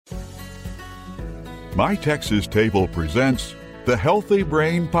My Texas Table presents the Healthy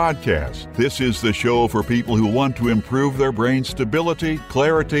Brain Podcast. This is the show for people who want to improve their brain stability,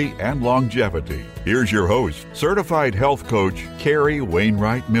 clarity, and longevity. Here's your host, certified health coach, Carrie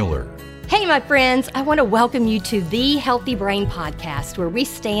Wainwright Miller. Hey, my friends, I want to welcome you to the Healthy Brain Podcast, where we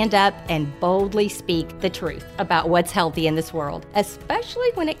stand up and boldly speak the truth about what's healthy in this world,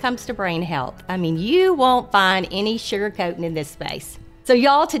 especially when it comes to brain health. I mean, you won't find any sugarcoating in this space. So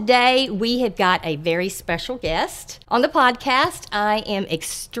y'all, today we have got a very special guest on the podcast. I am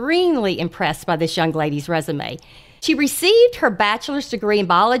extremely impressed by this young lady's resume. She received her bachelor's degree in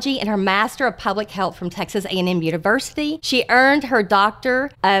biology and her master of public health from Texas A&M University. She earned her doctor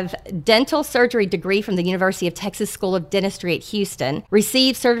of dental surgery degree from the University of Texas School of Dentistry at Houston,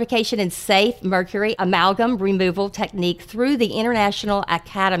 received certification in safe mercury amalgam removal technique through the International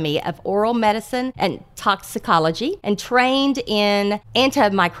Academy of Oral Medicine and Toxicology, and trained in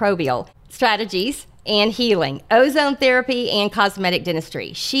antimicrobial strategies and healing, ozone therapy, and cosmetic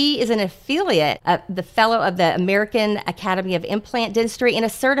dentistry. She is an affiliate of the Fellow of the American Academy of Implant Dentistry and a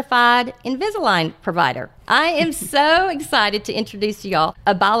certified Invisalign provider. I am so excited to introduce to y'all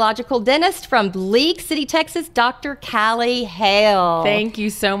a biological dentist from League City, Texas, Dr. Kalli Hale. Thank you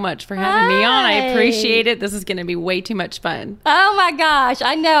so much for having me on. I appreciate it. This is going to be way too much fun. Oh my gosh,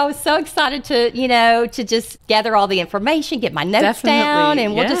 I know. So excited to just gather all the information, get my notes down,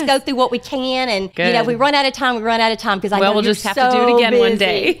 and we'll just go through what we can. And if we run out of time, we run out of time, because I know we'll you're just have so to do it again busy. one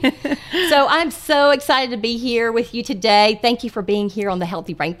day. So I'm so excited to be here with you today. Thank you for being here on the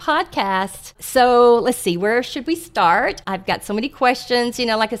Healthy Brain Podcast. So let's see, where should we start? I've got so many questions.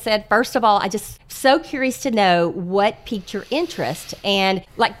 Like I said, first of all, I just so curious to know what piqued your interest and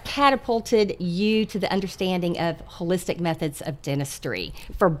catapulted you to the understanding of holistic methods of dentistry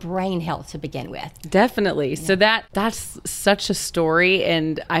for brain health to begin with. Definitely. So that's such a story,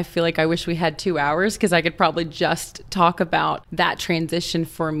 and I feel like I wish we had 2 hours, because I could probably just talk about that transition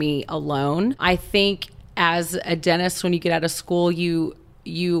for me alone. I think as a dentist, when you get out of school, you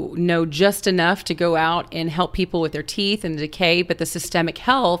know just enough to go out and help people with their teeth and decay, but the systemic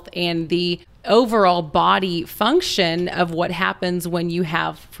health and the overall body function of what happens when you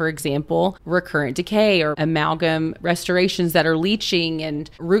have, for example, recurrent decay or amalgam restorations that are leaching, and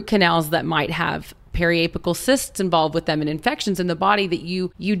root canals that might have periapical cysts involved with them and infections in the body, that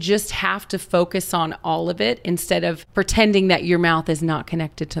you just have to focus on all of it instead of pretending that your mouth is not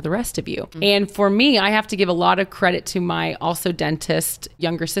connected to the rest of you. Mm-hmm. And for me, I have to give a lot of credit to my also dentist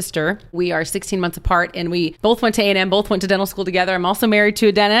younger sister. We are 16 months apart, and we both went to A&M, both went to dental school together. I'm also married to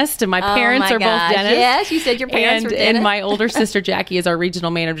a dentist, and my parents are both dentists. Yes, you said your parents were dentists. And my older sister Jackie is our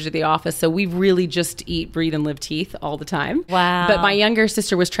regional manager of the office. So we really just eat, breathe, and live teeth all the time. Wow. But my younger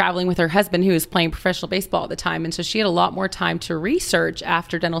sister was traveling with her husband, who was playing professional baseball at the time. And so she had a lot more time to research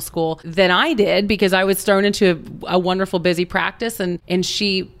after dental school than I did, because I was thrown into a wonderful, busy practice. And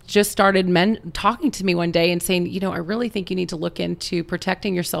she just started talking to me one day and saying, I really think you need to look into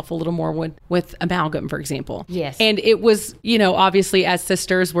protecting yourself a little more with amalgam, for example. Yes. And it was, obviously as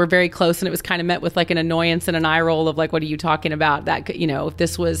sisters, we're very close, and it was kind of met with an annoyance and an eye roll of what are you talking about? That, if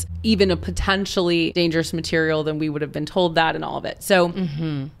this was even a potentially dangerous material, then we would have been told that and all of it. So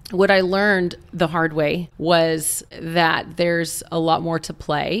what I learned the hard way was that there's a lot more to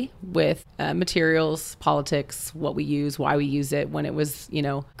play with materials, politics, what we use, why we use it, when it was,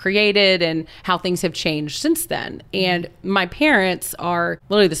 created, and how things have changed since then. And my parents are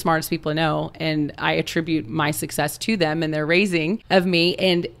literally the smartest people I know, and I attribute my success to them and their raising of me.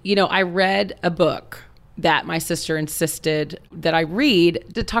 And, I read a book that my sister insisted that I read,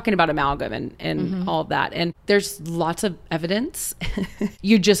 talking about amalgam and all of that. And there's lots of evidence.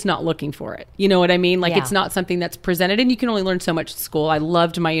 You're just not looking for it. You know what I mean? It's not something that's presented, and you can only learn so much at school. I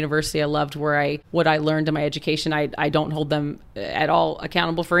loved my university. I loved what I learned in my education. I don't hold them at all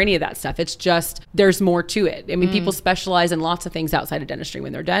accountable for any of that stuff. It's just, there's more to it. I mean, people specialize in lots of things outside of dentistry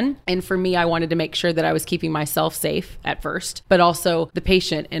when they're done. And for me, I wanted to make sure that I was keeping myself safe at first, but also the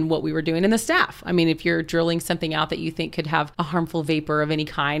patient and what we were doing, and the staff. I mean, if you're drilling something out that you think could have a harmful vapor of any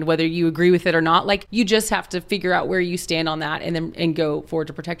kind, whether you agree with it or not, you just have to figure out where you stand on that and go forward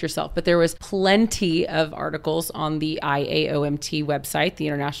to protect yourself. But there was plenty of articles on the IAOMT website, the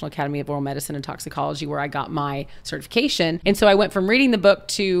International Academy of Oral Medicine and Toxicology, where I got my certification. And so I went from reading the book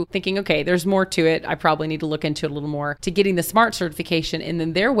to thinking, okay, there's more to it. I probably need to look into it a little more, to getting the SMART certification. And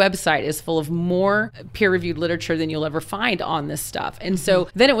then their website is full of more peer-reviewed literature than you'll ever find on this stuff. And so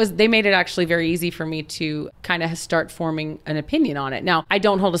then they made it actually very easy for me to kind of start forming an opinion on it. Now, I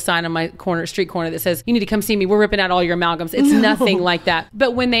don't hold a sign on my street corner that says, you need to come see me. We're ripping out all your amalgams. It's nothing like that.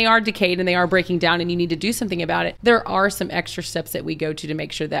 But when they are decayed and they are breaking down and you need to do something about it, there are some extra steps that we go to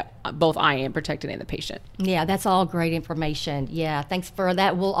make sure that both I am protected and the patient. Yeah, that's all great information. Yeah, thanks for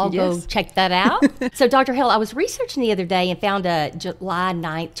that. We'll all go check that out. So, Dr. Hale, I was researching the other day and found a July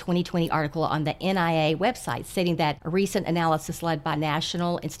 9th, 2020 article on the NIA website stating that a recent analysis led by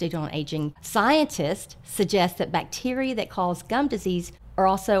National Institute on Aging scientists suggests that bacteria that cause gum disease are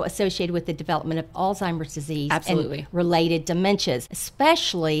also associated with the development of Alzheimer's disease and related dementias,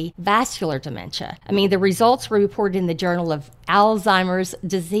 especially vascular dementia. I mean, the results were reported in the Journal of Alzheimer's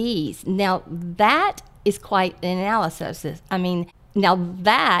Disease. Now, that is quite an analysis. I mean, now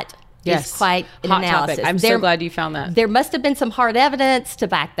that is quite an hot analysis. Topic. I'm so glad you found that. There must have been some hard evidence to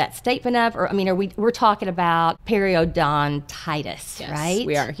back that statement up. Or, I mean, we're talking about periodontitis, right?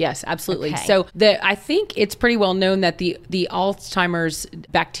 We are. Yes, absolutely. Okay. So I think it's pretty well known that the Alzheimer's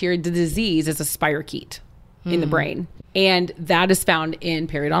bacteria, the disease, is a spirochete in the brain. And that is found in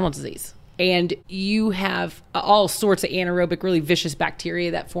periodontal disease. And you have all sorts of anaerobic, really vicious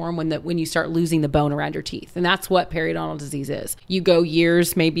bacteria that form when you start losing the bone around your teeth. And that's what periodontal disease is. You go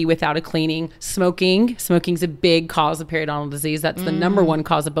years maybe without a cleaning. Smoking's a big cause of periodontal disease. That's the number one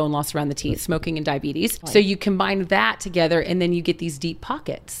cause of bone loss around the teeth, smoking and diabetes. Right. So you combine that together and then you get these deep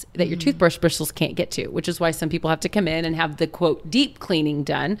pockets that your toothbrush bristles can't get to, which is why some people have to come in and have the, quote, deep cleaning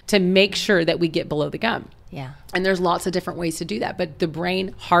done to make sure that we get below the gum. Yeah. And there's lots of different ways to do that. But the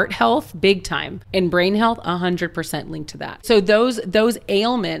brain, heart health, big time. And brain health, 100% linked to that. So those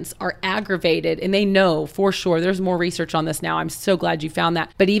ailments are aggravated, and they know for sure. There's more research on this now. I'm so glad you found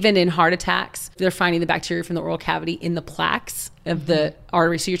that. But even in heart attacks, they're finding the bacteria from the oral cavity in the plaques of the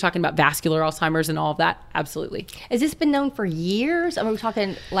artery. So you're talking about vascular Alzheimer's and all of that? Absolutely. Has this been known for years? I mean, we're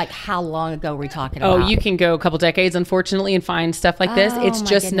talking like how long ago are we talking about? Oh, you can go a couple decades, unfortunately, and find stuff like this. It's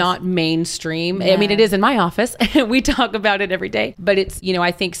just not mainstream. No. I mean, it is in my office. We talk about it every day. But it's,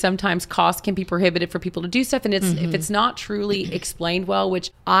 I think sometimes cost can be prohibitive for people to do stuff. And if it's not truly explained well, which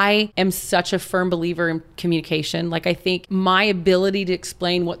I am such a firm believer in communication. Like, I think my ability to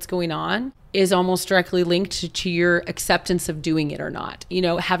explain what's going on is almost directly linked to your acceptance of doing it or not.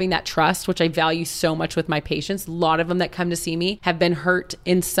 Having that trust, which I value so much with my patients. A lot of them that come to see me have been hurt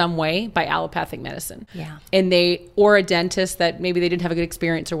in some way by allopathic medicine. Yeah. Or a dentist that maybe they didn't have a good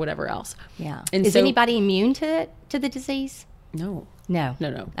experience or whatever else. Yeah. And is anybody immune to the disease? No.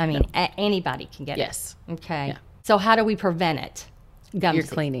 I mean, anybody can get it. Yes. Okay. Yeah. So how do we prevent it? Gum disease.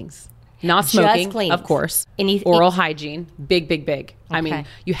 Cleanings. Not smoking, of course. Oral hygiene, big. Okay. I mean,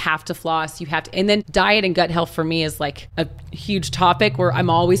 you have to floss, and then diet and gut health for me is like a huge topic where I'm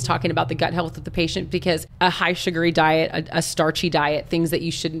always talking about the gut health of the patient, because a high sugary diet, a starchy diet, things that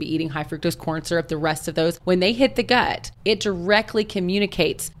you shouldn't be eating, high fructose corn syrup, the rest of those, when they hit the gut, it directly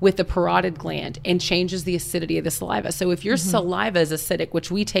communicates with the parotid gland and changes the acidity of the saliva. So if your saliva is acidic,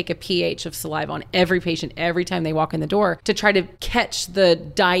 which we take a pH of saliva on every patient every time they walk in the door to try to catch the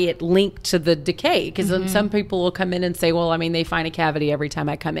diet link to the decay, because some people will come in and say, well, I mean, they find a cavity every time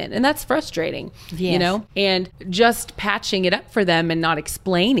I come in, and that's frustrating. And just patching it up for them and not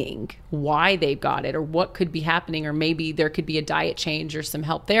explaining why they've got it or what could be happening, or maybe there could be a diet change or some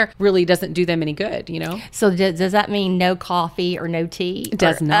help there, really doesn't do them any good. So does that mean no coffee or no tea? It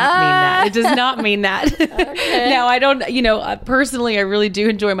does not mean that. It does not mean that. Okay. Now, I don't, personally, I really do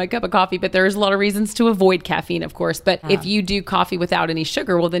enjoy my cup of coffee, but there's a lot of reasons to avoid caffeine, of course. But if you do coffee without any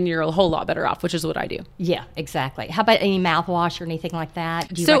sugar, well, then you're a whole lot better off, which is what I do. Yeah, exactly. How about any mouthwash or anything like that?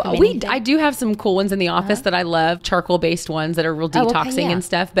 I do have some cool ones in the office that I love, charcoal-based ones that are real detoxing and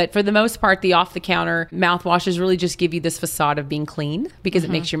stuff. But for the most part, the off-the-counter mouthwashes really just give you this facade of being clean, because it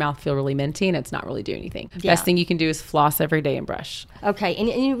makes your mouth feel really minty, and it's not really doing anything. Yeah. Best thing you can do is floss every day and brush. Okay, and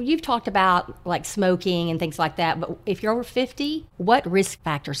you've talked about like smoking and things like that, but if you're over 50, what risk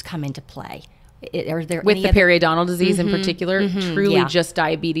factors come into play? Are there with the periodontal disease in particular, truly just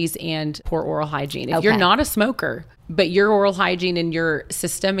diabetes and poor oral hygiene. If you're not a smoker, but your oral hygiene and your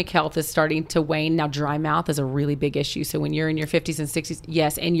systemic health is starting to wane. Now, dry mouth is a really big issue. So when you're in your 50s and 60s,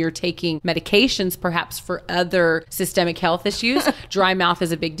 yes, and you're taking medications perhaps for other systemic health issues, dry mouth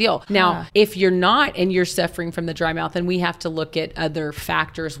is a big deal. Now, if you're not and you're suffering from the dry mouth, then we have to look at other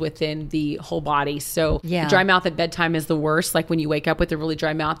factors within the whole body. So dry mouth at bedtime is the worst. Like when you wake up with a really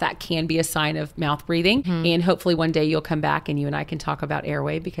dry mouth, that can be a sign of mouth breathing. And hopefully one day you'll come back and you and I can talk about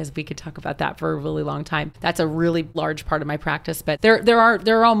airway, because we could talk about that for a really long time. That's a really large part of my practice, but there are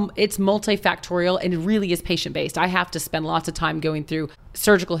it's multifactorial, and it really is patient based. I have to spend lots of time going through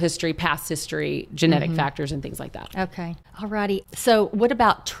surgical history, past history, genetic factors, and things like that. Okay. Alrighty. So what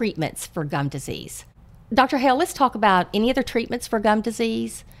about treatments for gum disease? Dr. Hale, let's talk about any other treatments for gum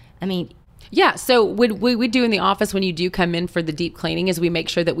disease. I mean, yeah. So what we do in the office when you do come in for the deep cleaning is we make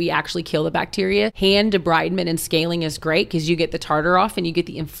sure that we actually kill the bacteria. Hand debridement and scaling is great because you get the tartar off and you get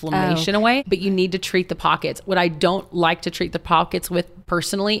the inflammation away, but you need to treat the pockets. What I don't like to treat the pockets with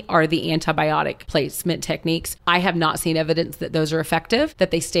personally are the antibiotic placement techniques. I have not seen evidence that those are effective,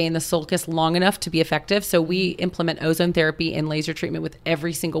 that they stay in the sulcus long enough to be effective. So we implement ozone therapy and laser treatment with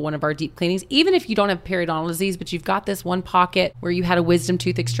every single one of our deep cleanings. Even if you don't have periodontal disease, but you've got this one pocket where you had a wisdom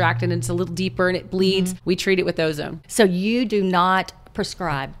tooth extracted and it's a little deeper and it bleeds, we treat it with ozone. So you do not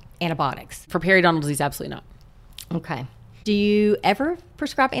prescribe antibiotics? For periodontal disease, absolutely not. Okay. Do you ever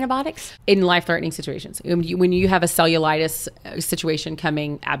prescribe antibiotics? In life-threatening situations. When you have a cellulitis situation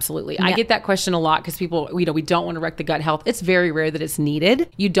coming, absolutely. I get that question a lot because people, we don't want to wreck the gut health. It's very rare that it's needed.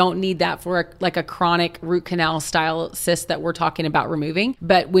 You don't need that for a chronic root canal style cyst that we're talking about removing.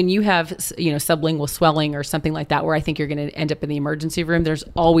 But when you have, sublingual swelling or something like that, where I think you're going to end up in the emergency room, there's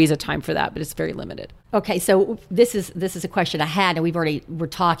always a time for that, but it's very limited. Okay, so this is a question I had, and we're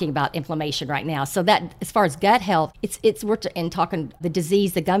talking about inflammation right now. So that, as far as gut health, we're talking the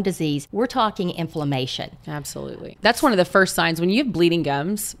disease, the gum disease, we're talking inflammation. Absolutely. That's one of the first signs. When you have bleeding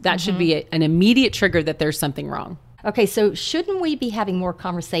gums, that should be an immediate trigger that there's something wrong. Okay, so shouldn't we be having more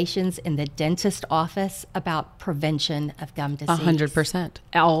conversations in the dentist office about prevention of gum disease? 100%.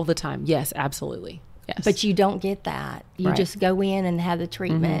 All the time. Yes, absolutely. Yes. But you don't get that. You just go in and have the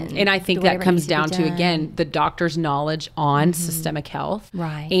treatment. And I think that comes down to, again, the doctor's knowledge on systemic health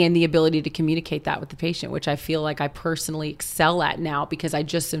and the ability to communicate that with the patient, which I feel like I personally excel at now because I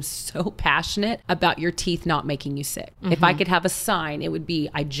just am so passionate about your teeth not making you sick. If I could have a sign, it would be,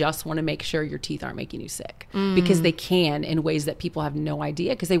 I just want to make sure your teeth aren't making you sick because they can in ways that people have no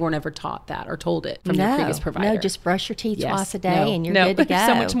idea because they weren't ever taught that or told it from their previous provider. No, just brush your teeth twice a day and you're good to go.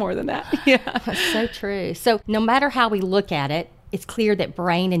 So much more than that. Yeah. That's so true. So no matter how we look at it, it's clear that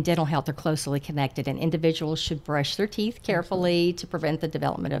brain and dental health are closely connected, and individuals should brush their teeth carefully to prevent the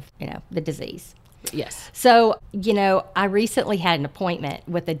development of, the disease. Yes. So, I recently had an appointment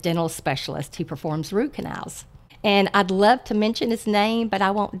with a dental specialist who performs root canals. And I'd love to mention his name, but I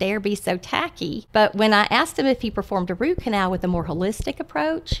won't dare be so tacky. But when I asked him if he performed a root canal with a more holistic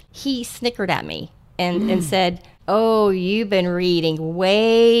approach, he snickered at me and said, "Oh, you've been reading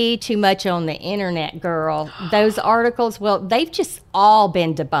way too much on the internet, girl. Those articles, well, they've just all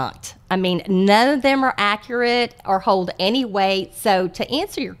been debunked. I mean, none of them are accurate or hold any weight. So to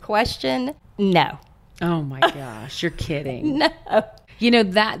answer your question, no." Oh my gosh, you're kidding. No.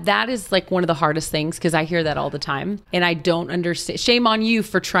 That is like one of the hardest things because I hear that all the time and I don't understand. Shame on you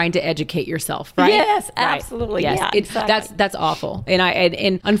for trying to educate yourself, right? Yes, absolutely. Right. Yes. Yeah, exactly. That's awful.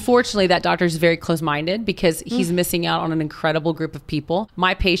 And unfortunately that doctor is very close-minded because he's missing out on an incredible group of people.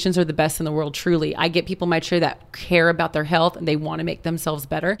 My patients are the best in the world, truly. I get people in my chair that care about their health and they want to make themselves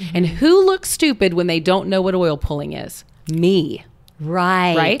better. And who looks stupid when they don't know what oil pulling is? Me.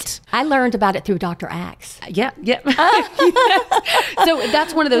 Right. I learned about it through Dr. Axe. Yeah. So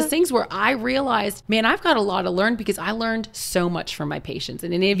that's one of those things where I realized, man, I've got a lot to learn because I learned so much from my patients.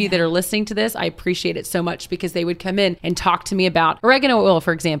 And any of you that are listening to this, I appreciate it so much because they would come in and talk to me about oregano oil,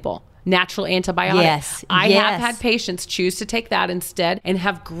 for example. Natural antibiotic. Yes. I have had patients choose to take that instead and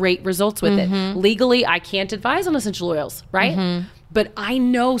have great results with it. Legally, I can't advise on essential oils, right? But I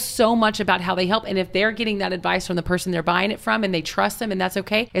know so much about how they help. And if they're getting that advice from the person they're buying it from and they trust them and that's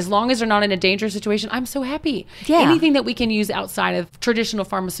okay, as long as they're not in a dangerous situation, I'm so happy. Yeah. Anything that we can use outside of traditional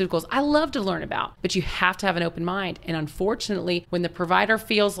pharmaceuticals, I love to learn about. But you have to have an open mind. And unfortunately, when the provider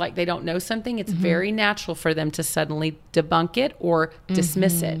feels like they don't know something, it's very natural for them to suddenly debunk it or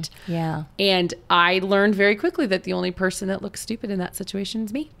dismiss it. Yeah. And I learned very quickly that the only person that looks stupid in that situation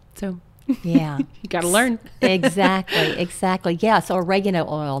is me. So yeah, you got to learn. Exactly. Yeah. So oregano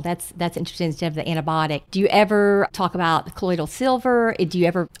oil, that's interesting instead of the antibiotic. Do you ever talk about colloidal silver? Do you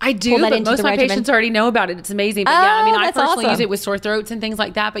ever? I do, but most of my patients already know about it. It's amazing. But I personally use it with sore throats and things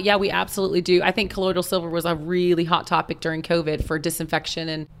like that. But yeah, we absolutely do. I think colloidal silver was a really hot topic during COVID for disinfection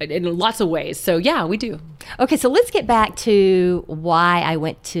and in lots of ways. So yeah, we do. Okay, so let's get back to why I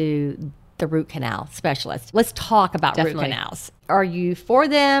went to the root canal specialist. Let's talk about root canals. Are you for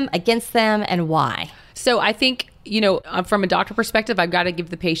them, against them, and why? So I think, from a doctor perspective, I've got to give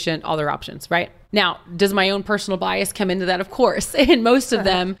the patient all their options, right? Now, does my own personal bias come into that? Of course. And most of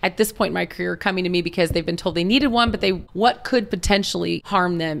them at this point in my career are coming to me because they've been told they needed one, but what could potentially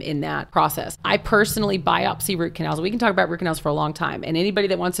harm them in that process? I personally biopsy root canals. We can talk about root canals for a long time. And anybody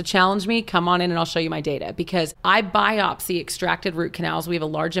that wants to challenge me, come on in and I'll show you my data, because I biopsy extracted root canals. We have a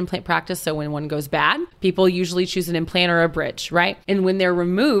large implant practice. So when one goes bad, people usually choose an implant or a bridge, right? And when they're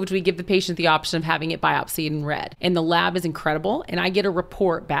removed, we give the patient the option of having it biopsied and read. And the lab is incredible. And I get a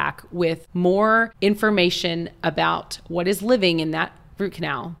report back with more information about what is living in that root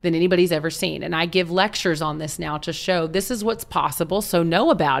canal than anybody's ever seen. And I give lectures on this now to show this is what's possible. So know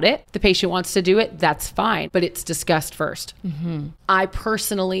about it. If the patient wants to do it, that's fine, but it's discussed first. I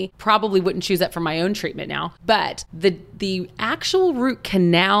personally probably wouldn't choose that for my own treatment now, but the actual root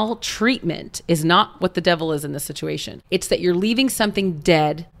canal treatment is not what the devil is in this situation. It's that you're leaving something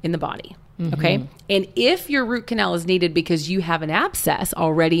dead in the body. Okay. And if your root canal is needed because you have an abscess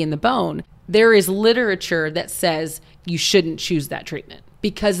already in the bone, there is literature that says you shouldn't choose that treatment,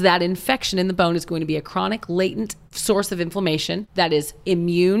 because that infection in the bone is going to be a chronic latent source of inflammation that is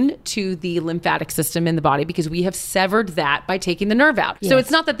immune to the lymphatic system in the body, because we have severed that by taking the nerve out. Yes. So it's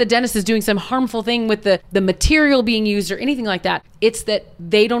not that the dentist is doing some harmful thing with the material being used or anything like that. It's that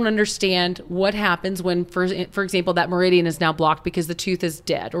they don't understand what happens when, for example, that meridian is now blocked because the tooth is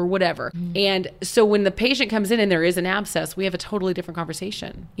dead or whatever. And so when the patient comes in and there is an abscess, we have a totally different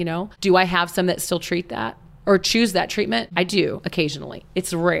conversation. Do I have some that still treat that or choose that treatment? I do occasionally.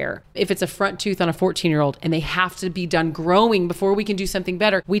 It's rare. If it's a front tooth on a 14-year-old and they have to be done growing before we can do something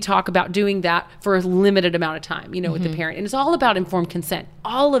better, we talk about doing that for a limited amount of time, with the parent. And it's all about informed consent.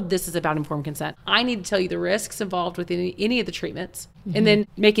 All of this is about informed consent. I need to tell you the risks involved with any of the treatments and then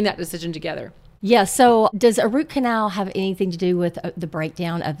making that decision together. Yeah. So does a root canal have anything to do with the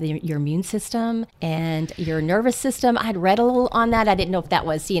breakdown of your immune system and your nervous system? I had read a little on that. I didn't know if that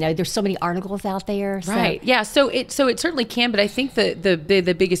was, there's so many articles out there. So. Right. Yeah. So it certainly can, but I think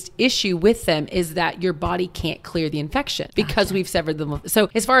the biggest issue with them is that your body can't clear the infection because we've severed them. So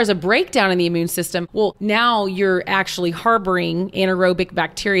as far as a breakdown in the immune system, well, now you're actually harboring anaerobic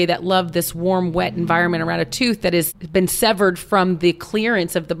bacteria that love this warm, wet environment around a tooth that has been severed from the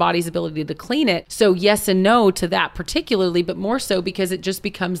clearance of the body's ability to clean it. So yes and no to that particularly, but more so because it just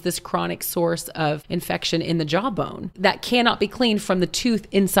becomes this chronic source of infection in the jawbone that cannot be cleaned from the tooth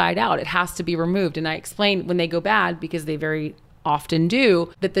inside out. It has to be removed. And I explain when they go bad, because they very often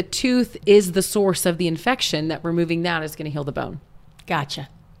do, that the tooth is the source of the infection, that removing that is going to heal the bone. Gotcha.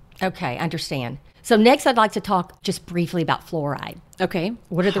 Okay, understand. So next I'd like to talk just briefly about fluoride. Okay.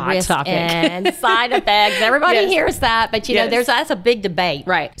 What are the risks and side effects? Everybody hears that, but that's a big debate.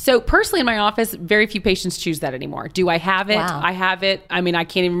 Right. So personally in my office, very few patients choose that anymore. Do I have it? Wow. I have it. I mean, I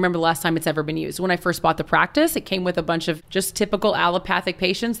can't even remember the last time it's ever been used. When I first bought the practice, it came with a bunch of just typical allopathic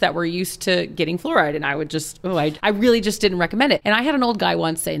patients that were used to getting fluoride. And I would just, I really just didn't recommend it. And I had an old guy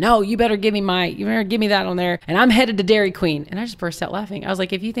once say, no, you better give me that on there. And I'm headed to Dairy Queen. And I just burst out laughing. I was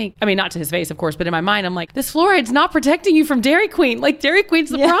like, if you think, not to his face, of course, but in my mind, I'm like, this fluoride's not protecting you from Dairy Queen. Like Dairy Queen's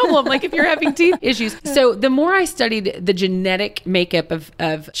the problem. Like if you're having teeth issues. So the more I studied the genetic makeup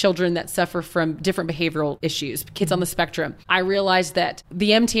of children that suffer from different behavioral issues, kids on the spectrum, I realized that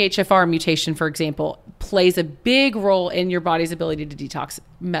the MTHFR mutation, for example, plays a big role in your body's ability to detox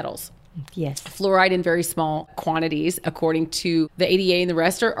metals. Yes. Fluoride in very small quantities, according to the ADA and the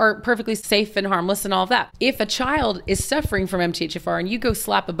rest, are perfectly safe and harmless and all of that. If a child is suffering from MTHFR and you go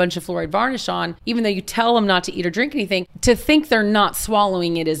slap a bunch of fluoride varnish on, even though you tell them not to eat or drink anything, to think they're not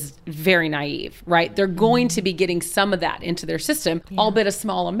swallowing it is very naive, right? They're going to be getting some of that into their system, albeit a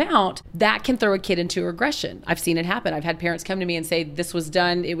small amount. That can throw a kid into regression. I've seen it happen. I've had parents come to me and say, this was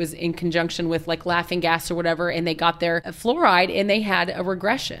done, it was in conjunction with like laughing gas or whatever, and they got their fluoride and they had a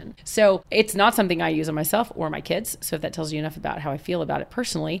regression. So it's not something I use on myself or my kids. So if that tells you enough about how I feel about it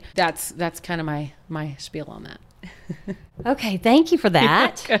personally, that's kind of my spiel on that. Okay, thank you for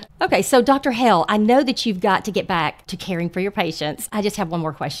that. Okay, so Dr. Hale, I know that you've got to get back to caring for your patients. I just have one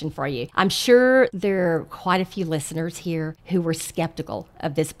more question for you. I'm sure there are quite a few listeners here who were skeptical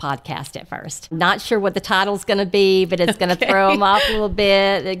of this podcast at first. Not sure what the title's going to be, but it's going to throw them off a little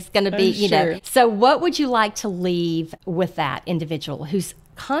bit. It's going to be, Sure. So what would you like to leave with that individual who's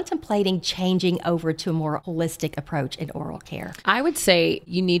contemplating changing over to a more holistic approach in oral care? I would say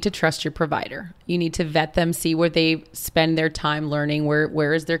you need to trust your provider. You need to vet them, see where they spend their time learning,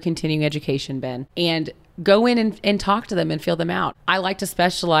 where is their continuing education been, and go in and talk to them and feel them out. I like to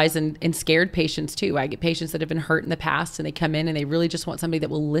specialize in scared patients too. I get patients that have been hurt in the past and they come in and they really just want somebody that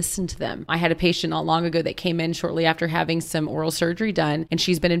will listen to them. I had a patient not long ago that came in shortly after having some oral surgery done, and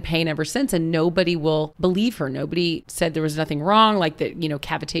she's been in pain ever since, and nobody will believe her. Nobody said there was nothing wrong, like that,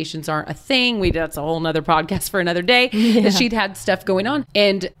 cavitations aren't a thing. That's a whole nother podcast for another day. Yeah. That she'd had stuff going on.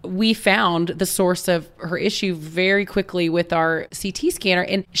 And we found the source of her issue very quickly with our CT scanner,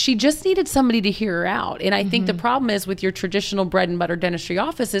 and she just needed somebody to hear her out. And I think the problem is with your traditional bread and butter dentistry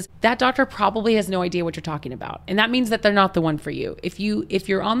office is that doctor probably has no idea what you're talking about. And that means that they're not the one for you. If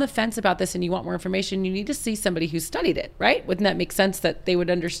you're on the fence about this and you want more information, you need to see somebody who's studied it, right? Wouldn't that make sense that they would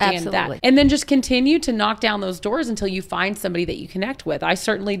understand Absolutely. that? And then just continue to knock down those doors until you find somebody that you connect with. I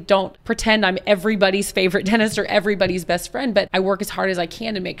certainly don't pretend I'm everybody's favorite dentist or everybody's best friend, but I work as hard as I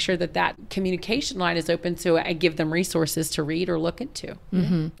can to make sure that communication line is open, so I give them resources to read or look into.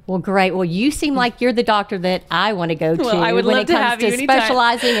 Mm-hmm. Well, great. Well, you seem like you're the doctor that I want to go to I would when love it to comes have to you anytime.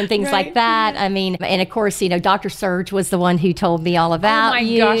 specializing and things like that. I mean, and of course, Dr. Serge was the one who told me all about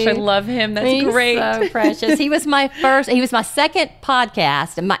you. Oh my gosh, I love him. That's great. So precious. He was my second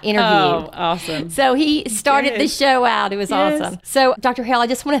podcast and my interview. Oh, awesome. So he started the show out. It was awesome. So Dr. Hale, I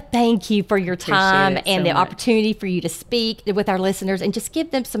just want to thank you for your time and the opportunity for you to speak with our listeners and just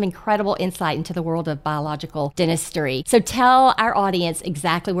give them some incredible insight into the world of biological dentistry. So tell our audience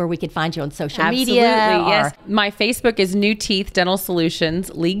exactly where we could find you on social media. Absolutely, yes. My Facebook is New Teeth Dental Solutions,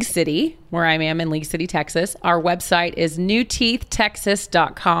 League City, where I am in League City, Texas. Our website is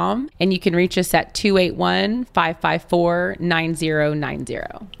newteethtexas.com, and you can reach us at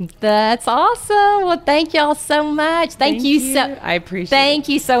 281-554-9090. That's awesome. Well, thank y'all so much. Thank you. I appreciate it. Thank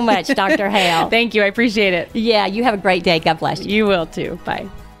you so much, Dr. Hale. Thank you. I appreciate it. Yeah, you have a great day. God bless you. You will too. Bye.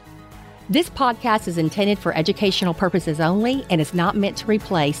 This podcast is intended for educational purposes only and is not meant to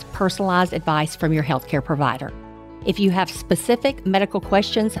replace personalized advice from your healthcare provider. If you have specific medical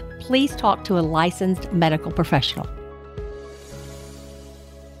questions, please talk to a licensed medical professional.